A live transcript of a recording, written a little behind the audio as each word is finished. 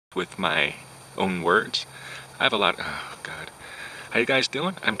with my own words. I have a lot. Oh God. How you guys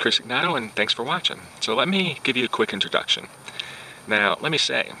doing? I'm Chris Egnoto, and thanks for watching. So let me give you a quick introduction. Now, let me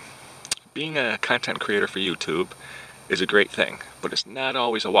say, being a content creator for YouTube is a great thing, but it's not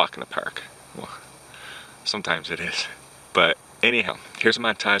always a walk in the park. Well, sometimes it is. But anyhow, here's a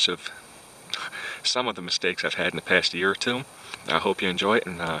montage of some of the mistakes I've had in the past year or two. I hope you enjoy it,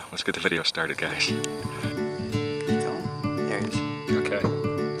 and let's get the video started, guys. There it is. Okay,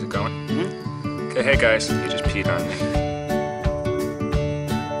 is it going? Mm-hmm. Okay, hey guys, you just peed on me.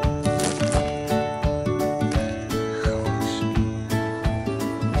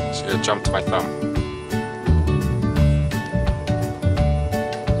 Should have jumped my thumb.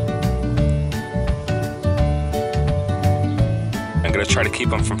 I'm gonna try to keep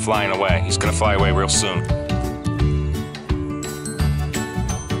him from flying away. He's gonna fly away real soon.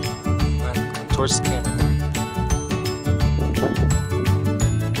 Towards the camera.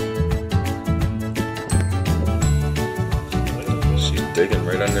 She's digging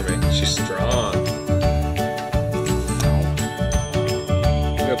right under me. She's strong.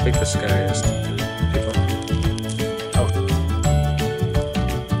 Look how big this guy is.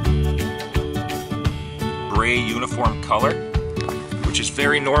 Gray uniform color, which is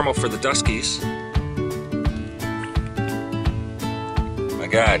very normal for the Duskies. Oh my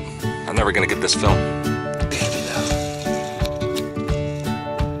God, I'm never gonna get this film.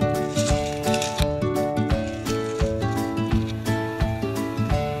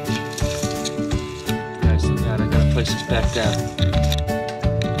 Guys, look out, I gotta place this back down.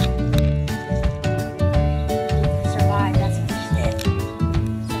 Survive, that's what she did.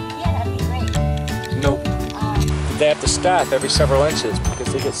 So, yeah, that'd be great. Nope. They have to stop every several inches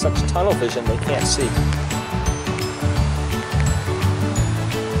because they get such tunnel vision they can't see.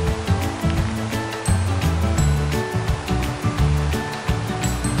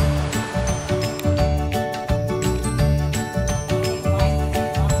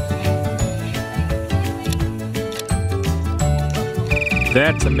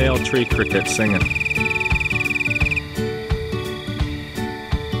 That's a male tree cricket singing.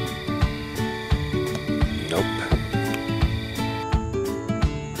 Nope.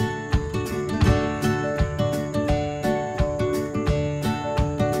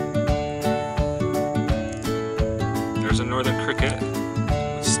 There's a northern cricket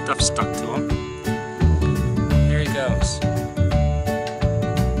with stuff stuck to him. There he goes.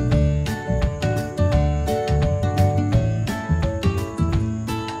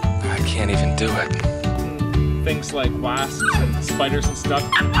 Can't even do it. Things like wasps and spiders and stuff.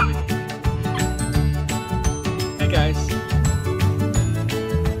 Hey guys.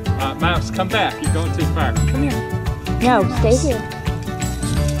 Mouse, come back. You're going too far. Come here. No, stay here.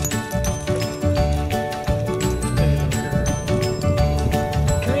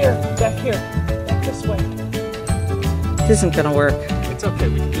 Come here. Back here. Back this way. This isn't gonna work. It's okay.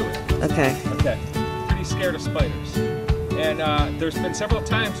 We can do it. Okay. Okay. Pretty scared of spiders. And there's been several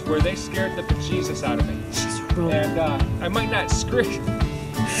times where they scared the bejesus out of me. And I might not scream.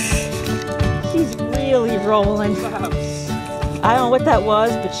 She's really rolling. I don't know what that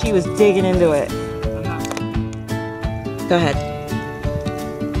was, but she was digging into it. Go ahead.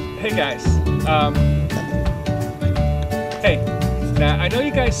 Hey guys. Hey. Now I know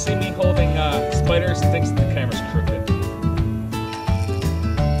you guys see me holding spiders and things that the camera's crooked.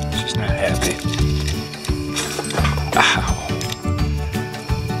 She's not happy. Ow.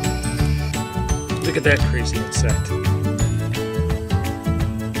 Look at that crazy insect.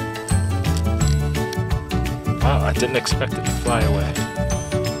 Wow, I didn't expect it to fly away.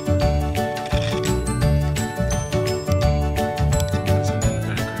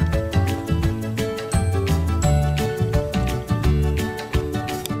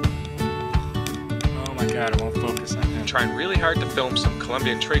 Oh my God, it won't focus on him. I'm trying really hard to film some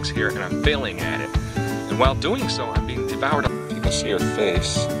Colombian trigs here, and I'm failing at it. And while doing so, I'm being devoured. You can see her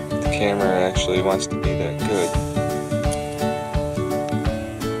face. The camera actually wants to be that good.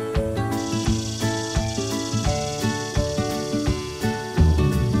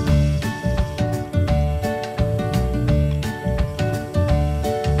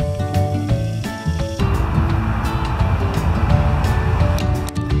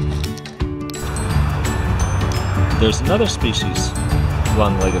 There's another species,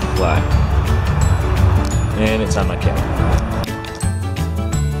 long-legged fly. And it's on my camera.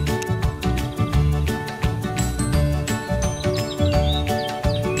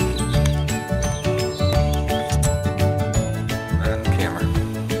 Right on the camera.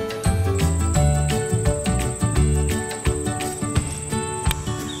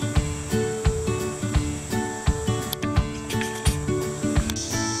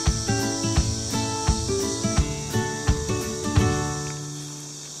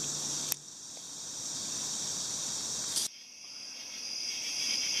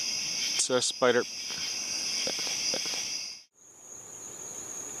 a spider.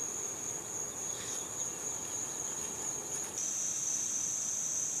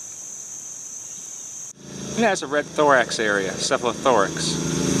 It has a red thorax area, cephalothorax.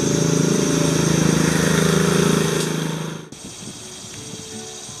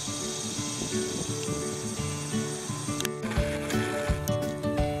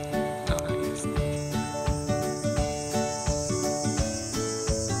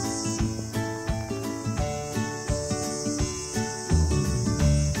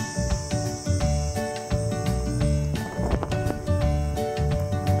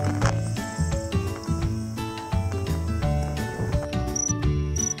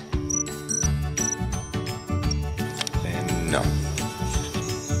 No.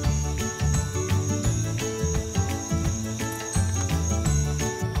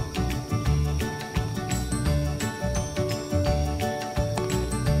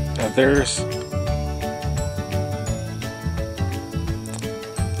 Now there's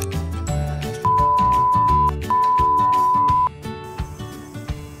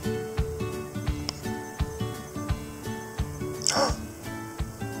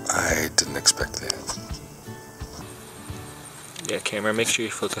I didn't expect that. Yeah, camera, make sure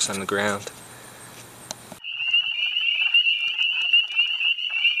you focus on the ground.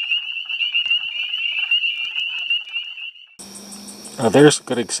 Now there's a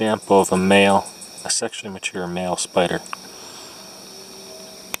good example of a sexually mature male spider.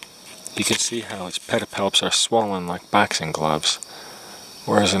 You can see how its pedipalps are swollen like boxing gloves,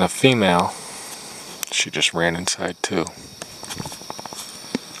 whereas in a female, she just ran inside too.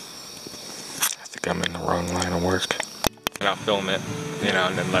 I think I'm in the wrong line of work. And I'll film it,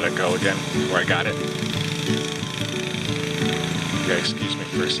 and then let it go again where I got it. Okay, excuse me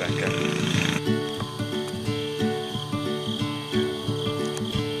for a second.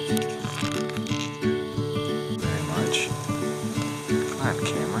 Very much. Come on,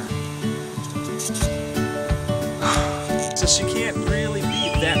 camera. So she can't really be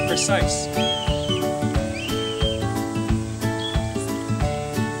that precise.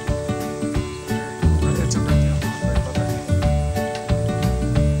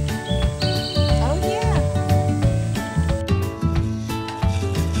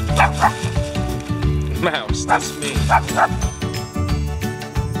 Mouse, that's me. Oh,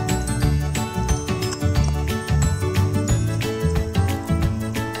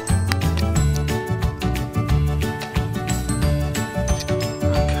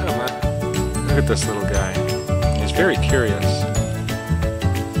 come on. Look at this little guy. He's very curious.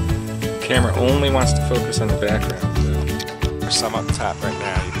 The camera only wants to focus on the background. So. There's some up top right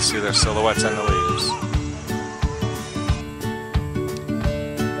now. You can see their silhouettes on the leaves.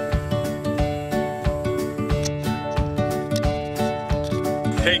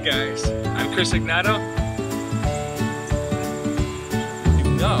 Hey guys, I'm Chris Egnoto. You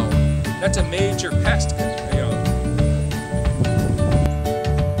know, that's a major pest.